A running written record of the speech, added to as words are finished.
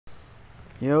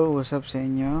Yo, what's up sa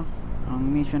inyo?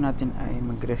 Ang mission natin ay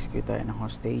mag-rescue tayo ng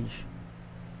hostage.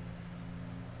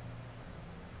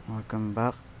 Welcome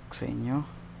back sa inyo.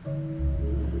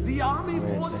 The army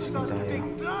forces us to take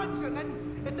drugs and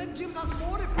then gives us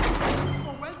more drugs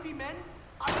for wealthy men.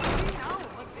 I don't know now,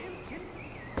 but they'll kill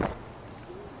me.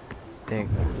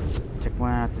 Teka, check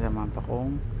muna natin sa mapa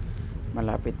kung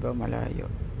malapit ba o malayo.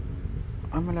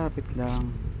 Malapit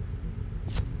lang.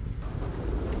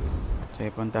 So,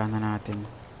 ipuntahan na natin.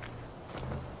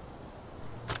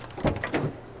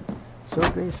 So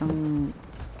guys, ang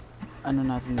ano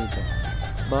natin dito,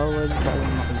 bawal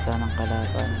tayong makita ng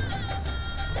kalaban.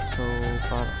 So,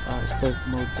 stealth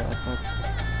mode dapat.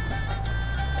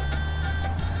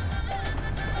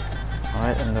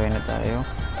 Alright, andoy na tayo.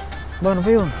 Ano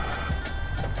ba yun?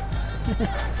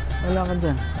 Wala ka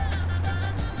dyan.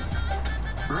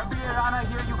 Rabbi Arana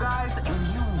here, you guys, and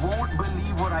you won't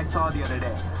believe what I saw the other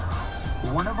day.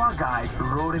 One of our guys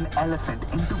rode an elephant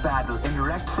into battle and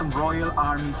wrecked some Royal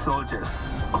Army soldiers.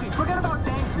 Okay, forget about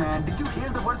tanks, man. Did you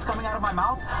hear the words coming out of my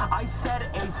mouth? I said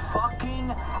a fucking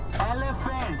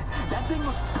elephant. That thing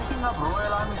was picking up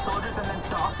Royal Army soldiers and then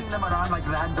tossing them around like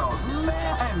ragdolls.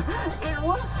 Man, it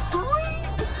was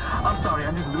sweet. I'm sorry,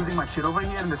 I'm just losing my shit over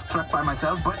here in this truck by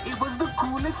myself, but it was the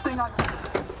coolest thing I...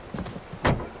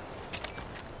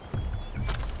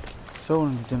 So,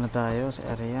 nandito na tayo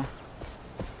sa area.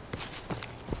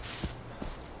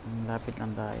 Lapit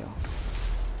lang tayo.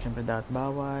 Siyempre dapat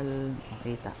bawal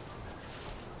makita.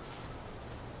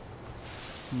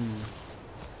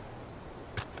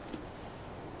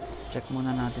 Check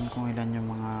muna natin kung ilan yung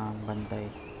mga bantay.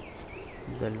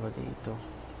 Dalawa dito.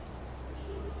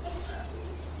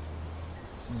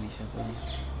 May isa doon.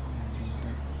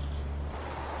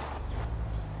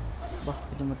 Bah,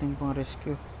 dumating pang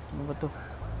rescue. Ano ba to?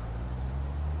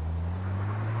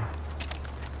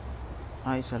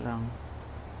 Isa lang.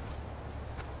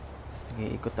 Sige,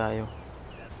 ikot tayo.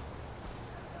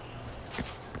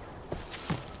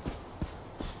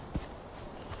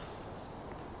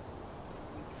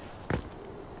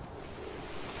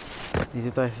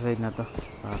 Dito tayo sa side na to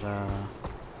para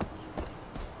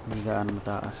hindi gaano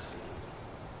mataas.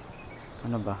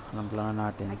 Ano ba? Alam plano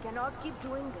natin.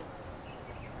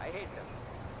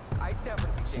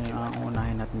 Kasi ang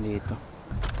unahin natin dito.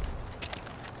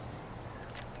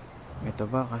 Ito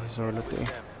ba? Kasi solo to eh.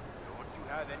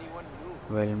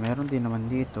 Well, meron din naman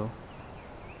dito.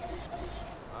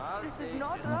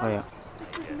 Ano kaya?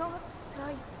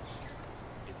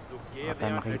 Baka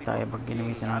tayo makita eh pag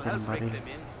ginamitan natin ang baril.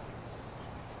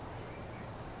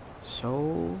 So,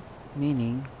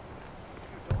 meaning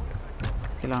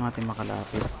kailangan natin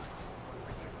makalapit.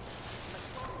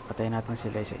 Patayin natin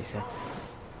sila isa-isa.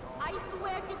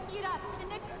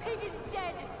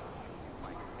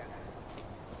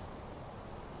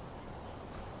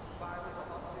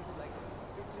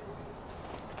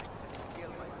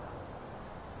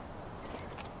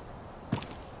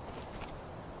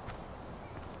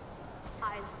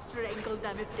 Strangle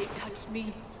them if they touch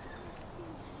me.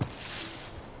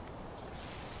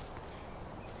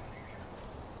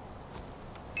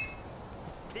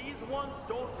 These ones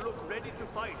don't look ready to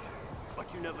fight, but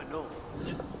you never know.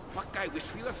 Fuck, I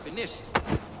wish we were finished.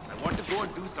 I want to go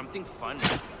and do something fun.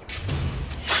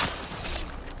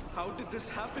 How did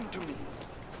this happen to me?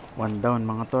 One down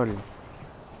mga tol.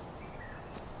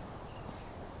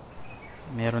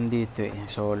 Meron dito eh,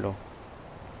 solo.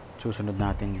 Susunod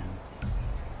natin yan.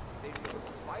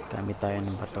 Gamit tayo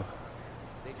ng bato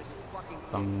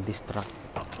pang distract.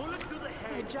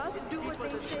 Just do what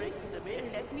they say and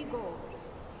let me go.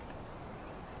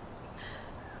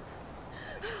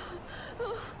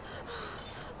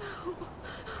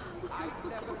 I'd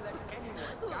never let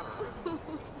anyone capture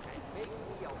me and make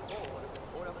me a whore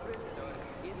or a prisoner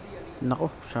in the elite. Nako,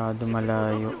 masyado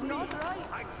malayo. This is not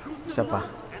right. This is Isa pa.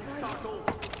 not right.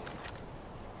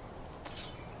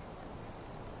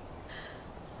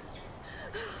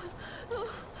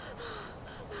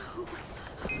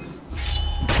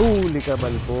 Huli ka,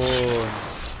 balbon.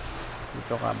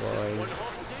 Dito ka, boy.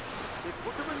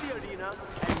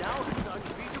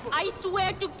 I swear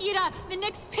to Kira, the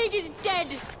next pig is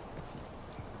dead!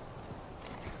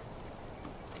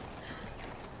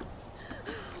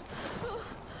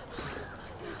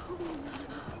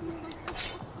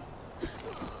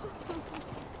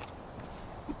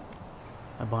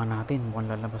 Abangan natin, mukhang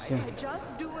lalabas yan.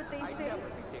 Just do what they say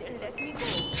and let me go.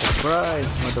 Surprise,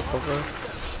 motherfucker.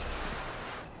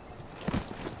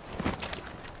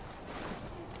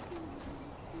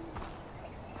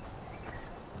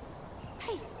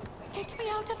 Get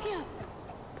me out of here!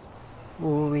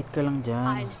 Oh, wait ka lang dyan.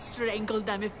 I'll strangle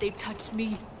them if they touch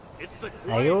me. It's the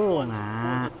quiet Ayun ones who nga.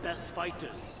 are the best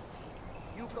fighters.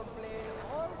 You complain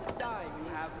all the time you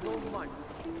have no money.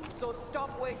 So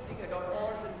stop wasting it on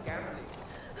whores and gambling.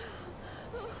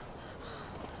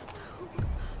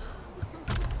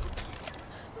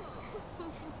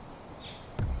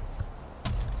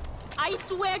 I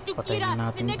swear to Patayin Kira, na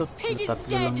the natin to. next pig is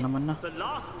Tatlo lang dead. naman na. The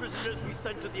last prisoners we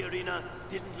sent to the arena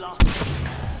didn't last.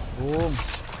 Boom.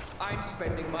 I'm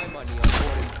spending my money on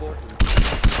more important.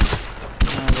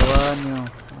 Nagawa nyo.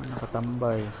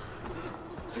 Nakatambay.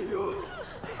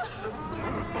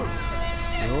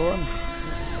 Yun.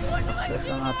 Success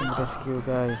ang ating rescue,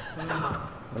 guys.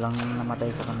 Walang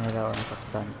namatay sa kanila o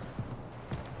nasaktan.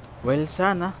 Well,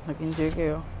 sana nag-enjoy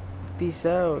kayo. Peace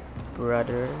out,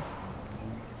 brothers.